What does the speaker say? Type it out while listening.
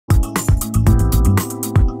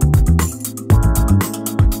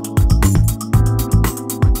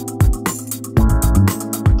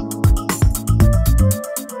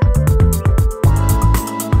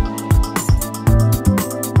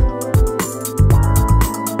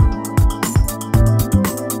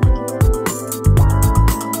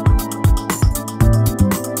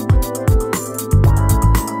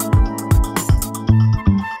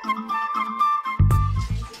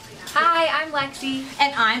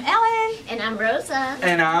I'm Ellen. And I'm Rosa.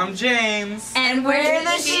 And I'm James. And we're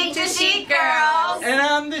the Chic to Chic Girls. And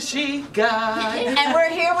I'm the Chic guy. And we're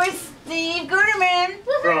here with Steve Gouterman.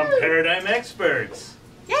 From Paradigm Experts.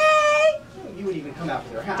 Yay! You would even come out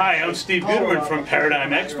to their house. Hi, I'm Steve Gouterman from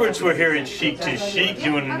Paradigm Experts. We're here at Chic to Chic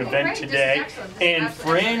doing an event today. And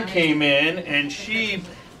Fran came in and she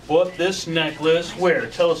bought this necklace. Where?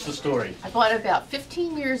 Tell us the story. I bought it about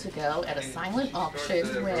 15 years ago at a silent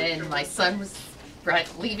auction when my son was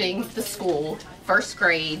leaving the school, first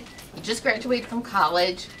grade. He just graduated from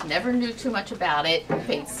college, never knew too much about it,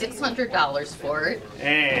 paid $600 for it.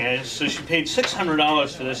 And so she paid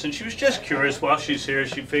 $600 for this, and she was just curious while she's here.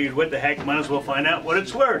 She figured, what the heck, might as well find out what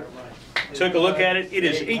it's worth. Took a look at it. It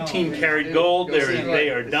is 18 karat gold. They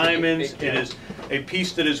are diamonds. It is a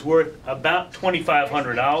piece that is worth about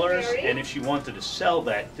 $2,500, and if she wanted to sell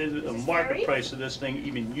that, the market price of this thing,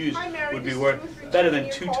 even used, would be worth better than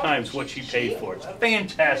 2 times what she paid for it. It's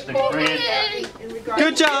fantastic, Fran.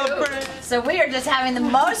 Good job, Fran. So we are just having the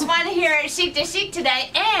most fun here at Chic to Chic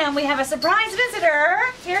today, and we have a surprise visitor.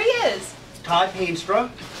 Here he is. Todd Painstra,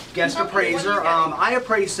 guest appraiser. I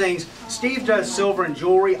appraise things. Steve does silver and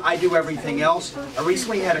jewelry. I do everything else. I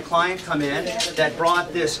recently had a client come in that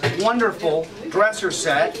brought this wonderful dresser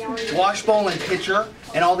set, wash bowl and pitcher,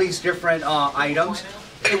 and all these different items.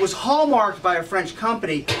 It was hallmarked by a French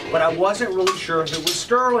company, but I wasn't really sure if it was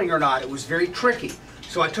sterling or not. It was very tricky.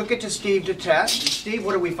 So I took it to Steve to test. Steve,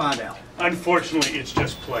 what did we find out? Unfortunately, it's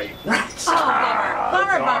just plate. Oh,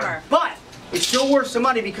 bummer. But it's still worth some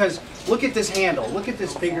money because look at this handle. Look at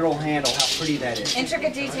this big old handle, how pretty that is.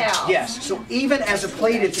 Intricate detail. Yes, so even as a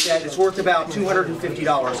plated set, it's worth about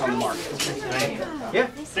 $250 on the market. Yeah.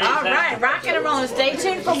 All right, rockin' and rollin'. Stay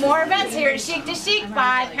tuned for more events here at Chic to Chic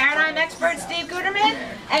by Paradigm Expert Steve Gouterman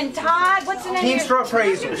and Todd, what's the name? Painstra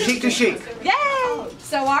Appraisal, Chic to Chic. Yay!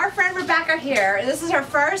 So our friend Rebecca here, this is her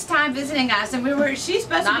first time visiting us, and she's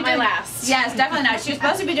supposed to be doing, last. Yes, definitely not. She was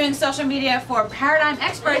supposed to be doing social media for Paradigm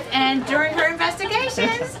Experts, and during her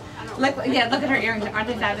investigations, look at her earrings, aren't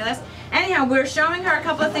they fabulous? Anyhow, we're showing her a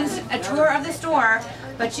couple of things, a tour of the store,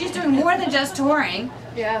 but she's doing more than just touring.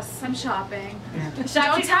 Yes, I'm shopping.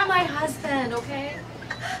 Don't tell my husband, okay?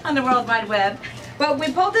 On the World Wide Web. But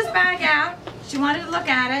we pulled this bag out. She wanted to look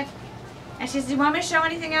at it. And she said, do you want me to show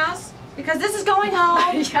anything else? Because this is going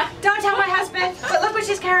home. Yeah. Don't tell my husband. But look what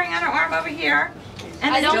she's carrying on her arm over here.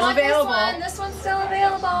 And I don't want available. this one. This one's still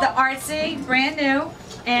available. The artsy, brand new.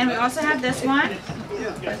 And we also have this one.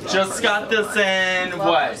 Just got this in,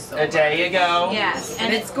 what, a day ago? Yes.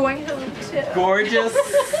 And it's going home too. Gorgeous,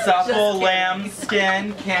 supple lamb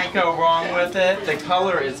skin. Can't go wrong with it. The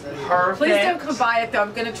color is perfect. Please don't come by it though.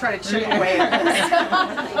 I'm going to try to chip away at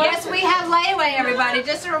this. Yes, we have layaway, everybody.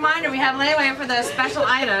 Just a reminder, we have layaway for those special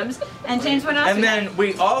items. And James, what else? And then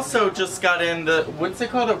we also just got in the, what's it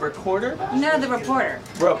called, a recorder? No, the reporter.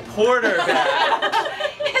 Reporter bag.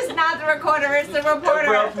 It's not the recorder, it's the reporter.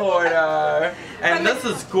 Reporter. And this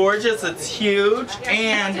is gorgeous, it's huge,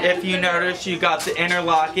 and if you notice, you got the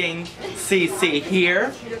interlocking CC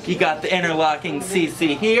here, you got the interlocking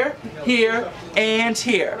CC here, here, and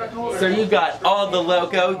here. So you got all the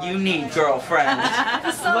logo you need, girlfriend.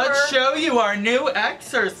 Let's show you our new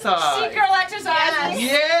exercise. Chic Girl exercise.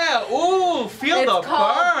 Yeah, ooh, feel the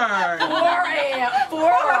burn.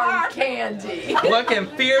 Forearm candy. Looking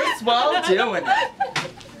fierce while doing it.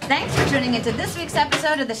 Thanks for tuning into this week's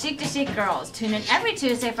episode of the Chic to Chic Girls. Tune in every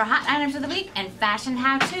Tuesday for hot items of the week and fashion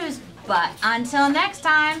how-tos. But until next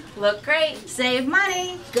time, look great, save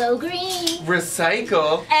money, Go green.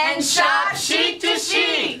 Recycle. and shop Chic to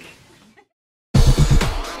Chic.